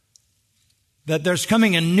 That there's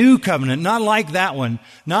coming a new covenant, not like that one.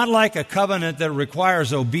 Not like a covenant that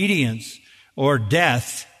requires obedience or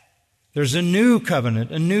death. There's a new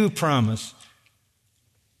covenant, a new promise.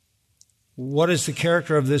 What is the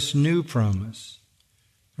character of this new promise?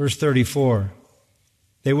 Verse 34,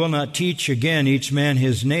 "They will not teach again each man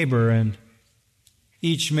his neighbor and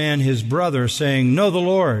each man his brother, saying, 'Know the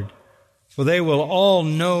Lord,' for they will all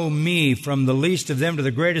know me, from the least of them to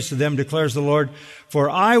the greatest of them, declares the Lord. For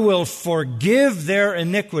I will forgive their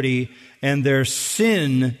iniquity, and their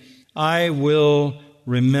sin I will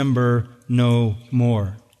remember no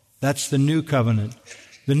more." That's the new covenant.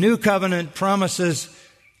 The new covenant promises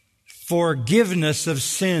forgiveness of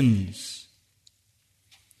sins.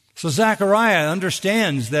 So Zechariah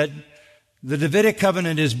understands that the Davidic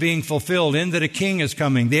covenant is being fulfilled in that a king is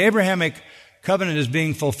coming. The Abrahamic covenant is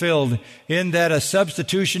being fulfilled in that a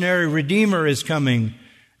substitutionary redeemer is coming.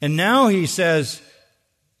 And now he says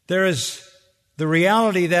there is the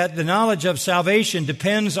reality that the knowledge of salvation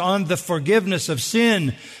depends on the forgiveness of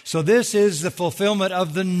sin. So this is the fulfillment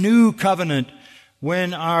of the new covenant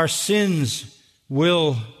when our sins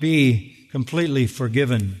will be completely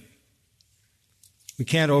forgiven. We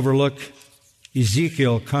can't overlook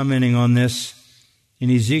Ezekiel commenting on this. In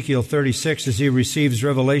Ezekiel 36, as he receives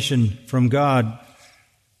revelation from God,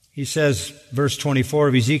 he says, verse 24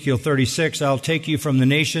 of Ezekiel 36, "I'll take you from the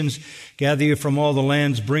nations, gather you from all the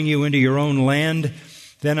lands, bring you into your own land.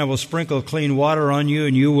 Then I will sprinkle clean water on you,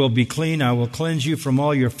 and you will be clean. I will cleanse you from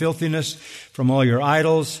all your filthiness, from all your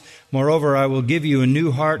idols. Moreover, I will give you a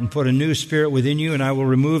new heart and put a new spirit within you, and I will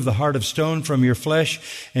remove the heart of stone from your flesh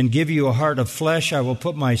and give you a heart of flesh. I will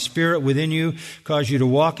put my spirit within you, cause you to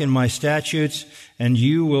walk in my statutes, and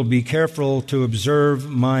you will be careful to observe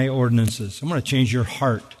my ordinances." I'm going to change your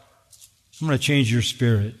heart. I'm going to change your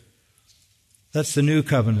spirit. That's the new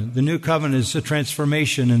covenant. The new covenant is a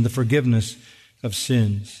transformation and the forgiveness of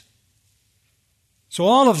sins. So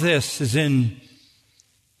all of this is in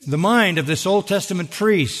the mind of this Old Testament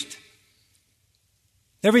priest.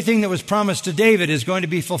 Everything that was promised to David is going to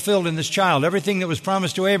be fulfilled in this child. Everything that was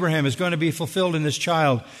promised to Abraham is going to be fulfilled in this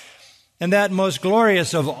child. And that most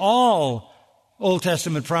glorious of all Old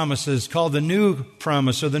Testament promises, called the new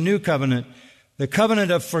promise or the new covenant, the covenant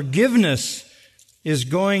of forgiveness, is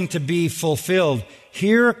going to be fulfilled.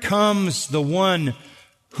 Here comes the one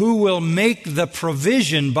who will make the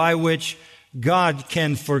provision by which God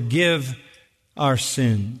can forgive our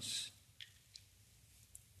sins.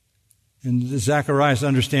 And Zacharias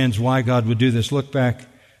understands why God would do this. Look back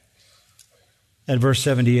at verse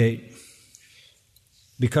 78.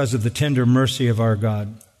 "Because of the tender mercy of our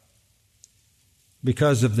God."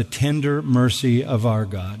 because of the tender mercy of our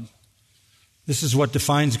God. This is what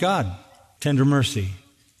defines God, tender mercy.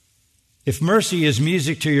 If mercy is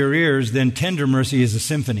music to your ears, then tender mercy is a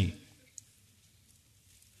symphony.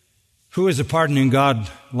 Who is a pardoning God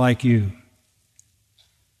like you,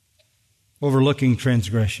 overlooking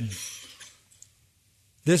transgression?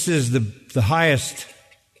 This is the highest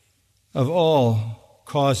of all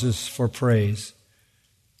causes for praise,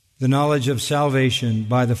 the knowledge of salvation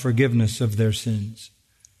by the forgiveness of their sins.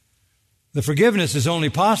 The forgiveness is only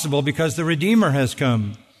possible because the Redeemer has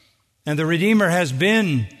come, and the Redeemer has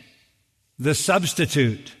been the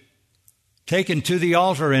substitute, taken to the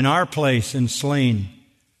altar in our place and slain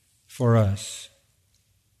for us.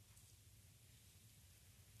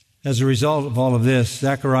 As a result of all of this,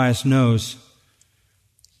 Zacharias knows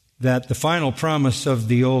that the final promise of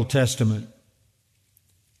the Old Testament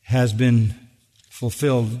has been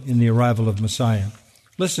fulfilled in the arrival of Messiah.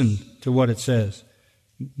 Listen to what it says.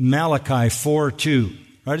 Malachi 4:2,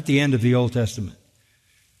 right at the end of the Old Testament.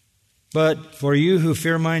 But for you who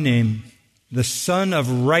fear my name, the Son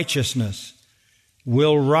of Righteousness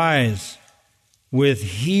will rise with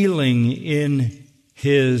healing in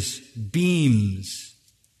his beams.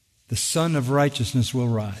 The Son of Righteousness will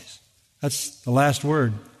rise. That's the last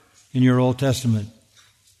word in your Old Testament.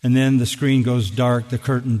 And then the screen goes dark, the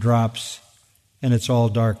curtain drops, and it's all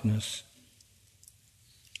darkness.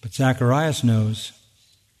 But Zacharias knows.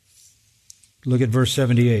 Look at verse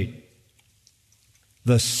 78.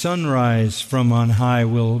 The sunrise from on high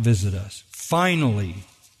will visit us. Finally,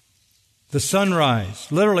 the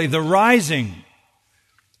sunrise, literally the rising.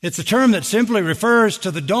 It's a term that simply refers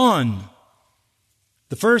to the dawn,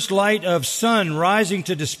 the first light of sun rising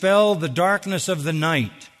to dispel the darkness of the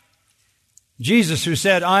night. Jesus, who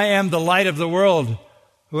said, I am the light of the world.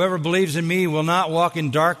 Whoever believes in me will not walk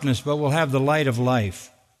in darkness, but will have the light of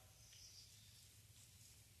life.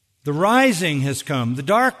 The rising has come. The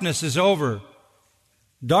darkness is over.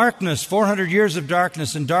 Darkness, 400 years of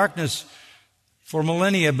darkness, and darkness for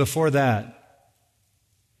millennia before that.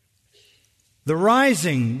 The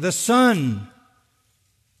rising, the sun.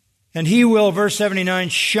 And he will, verse 79,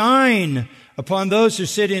 shine upon those who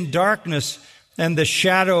sit in darkness and the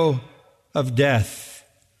shadow of death,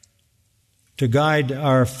 to guide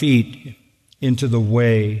our feet into the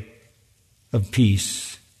way of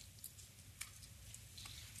peace.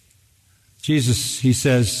 Jesus, he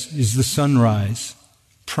says, is the sunrise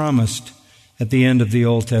promised at the end of the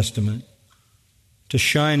Old Testament to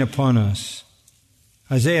shine upon us.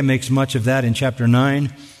 Isaiah makes much of that in chapter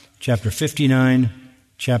 9, chapter 59,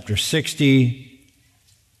 chapter 60.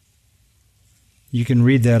 You can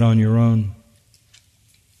read that on your own.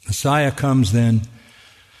 Messiah comes then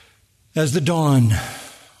as the dawn.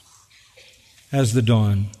 As the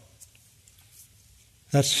dawn.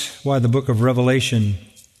 That's why the book of Revelation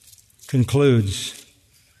concludes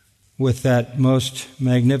with that most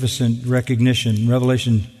magnificent recognition.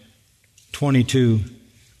 Revelation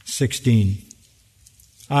 22:16.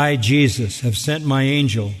 I, Jesus, have sent my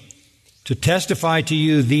angel to testify to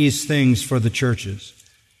you these things for the churches.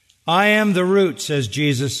 I am the root, says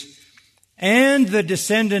Jesus, and the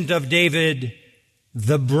descendant of David,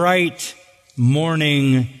 the bright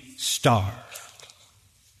morning star.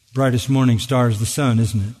 Brightest morning star is the sun,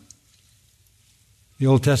 isn't it? The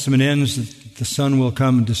Old Testament ends, the sun will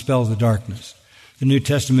come and dispel the darkness. The New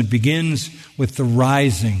Testament begins with the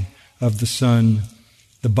rising of the sun.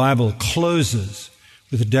 The Bible closes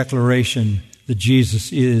with a declaration that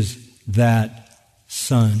Jesus is that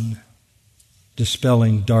sun,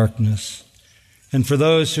 dispelling darkness. And for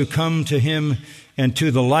those who come to him and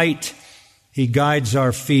to the light, he guides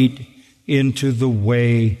our feet into the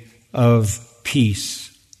way of peace.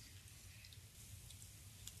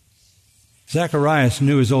 Zacharias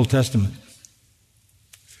knew his Old Testament.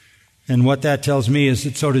 And what that tells me is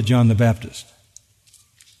that so did John the Baptist.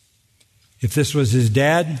 If this was his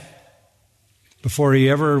dad, before he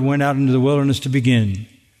ever went out into the wilderness to begin,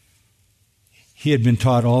 he had been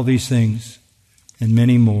taught all these things and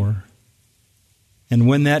many more. And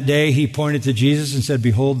when that day he pointed to Jesus and said,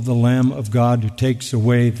 behold the Lamb of God who takes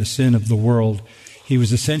away the sin of the world, he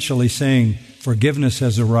was essentially saying, forgiveness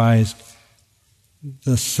has arisen,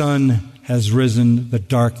 the sun has risen, the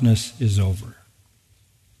darkness is over.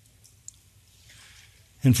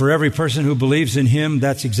 And for every person who believes in him,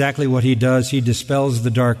 that's exactly what he does. He dispels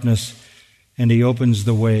the darkness and he opens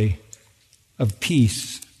the way of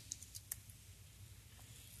peace.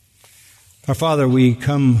 Our Father, we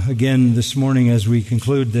come again this morning as we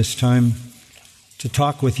conclude this time to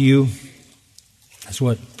talk with you. That's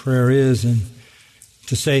what prayer is, and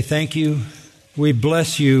to say thank you We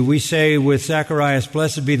bless you. We say with Zacharias,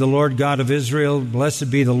 blessed be the Lord God of Israel. Blessed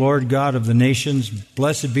be the Lord God of the nations.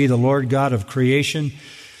 Blessed be the Lord God of creation.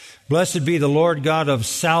 Blessed be the Lord God of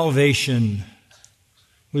salvation.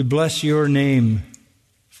 We bless your name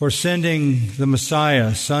for sending the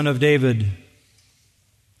Messiah, son of David,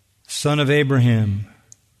 son of Abraham,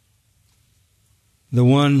 the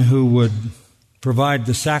one who would provide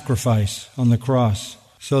the sacrifice on the cross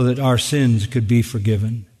so that our sins could be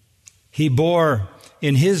forgiven. He bore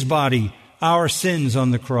in His body our sins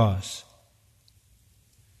on the cross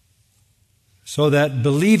so that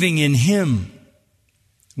believing in Him,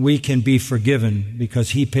 we can be forgiven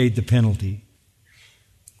because He paid the penalty.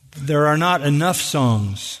 There are not enough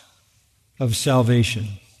songs of salvation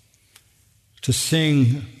to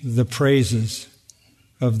sing the praises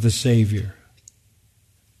of the Savior.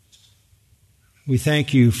 We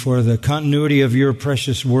thank you for the continuity of your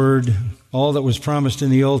precious word. All that was promised in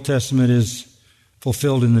the Old Testament is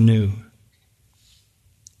fulfilled in the New.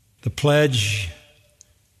 The pledge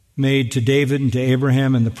made to David and to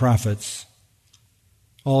Abraham and the prophets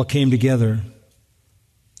all came together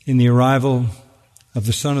in the arrival of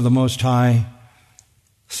the Son of the Most High,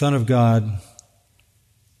 Son of God,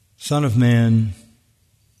 Son of Man,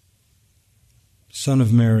 Son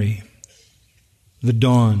of Mary, the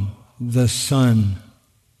dawn, the sun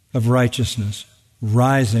of righteousness,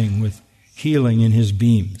 rising with healing in His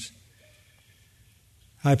beams.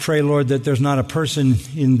 I pray, Lord, that there's not a person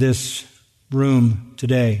in this room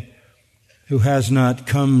today who has not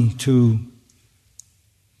come to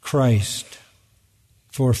Christ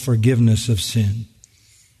for forgiveness of sin.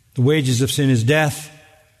 The wages of sin is death.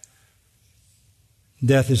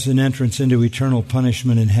 Death is an entrance into eternal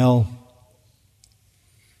punishment in hell.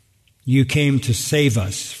 You came to save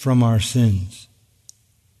us from our sins,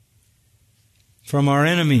 from our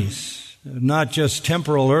enemies, not just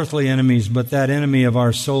temporal earthly enemies, but that enemy of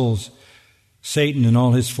our souls, Satan and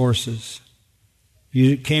all his forces.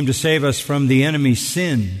 You came to save us from the enemy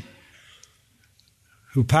sin,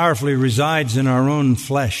 who powerfully resides in our own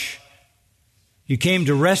flesh. You came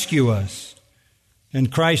to rescue us,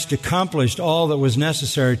 and Christ accomplished all that was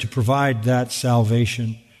necessary to provide that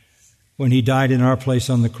salvation when He died in our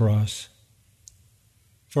place on the cross.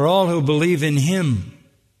 For all who believe in Him,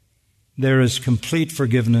 there is complete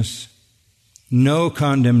forgiveness, no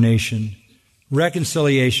condemnation,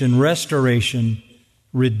 reconciliation, restoration,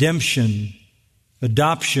 redemption,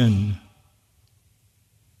 adoption,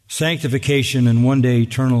 sanctification, and one day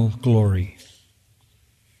eternal glory.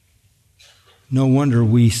 No wonder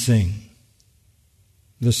we sing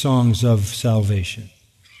the songs of salvation.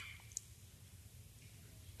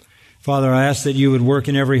 Father, I ask that you would work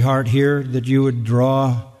in every heart here, that you would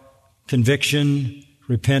draw conviction,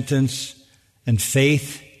 repentance, and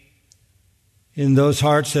faith in those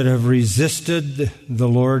hearts that have resisted the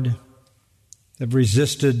Lord, have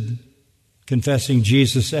resisted confessing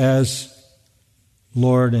Jesus as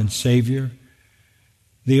Lord and Savior,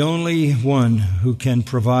 the only one who can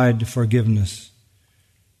provide forgiveness.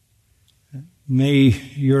 May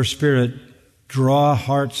your Spirit draw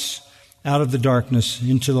hearts out of the darkness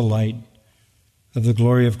into the light of the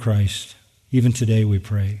glory of Christ. Even today we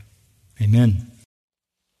pray. Amen.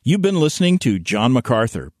 You've been listening to John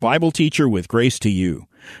MacArthur, Bible teacher with Grace to You.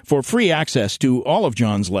 For free access to all of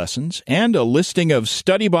John's lessons and a listing of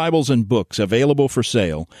study Bibles and books available for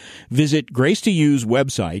sale, visit Grace to You's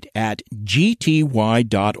website at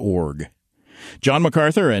gty.org. John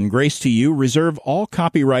MacArthur and Grace to You reserve all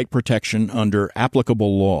copyright protection under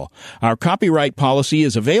applicable law. Our copyright policy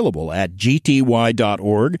is available at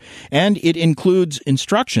gty.org, and it includes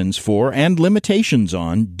instructions for and limitations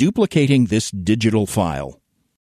on duplicating this digital file.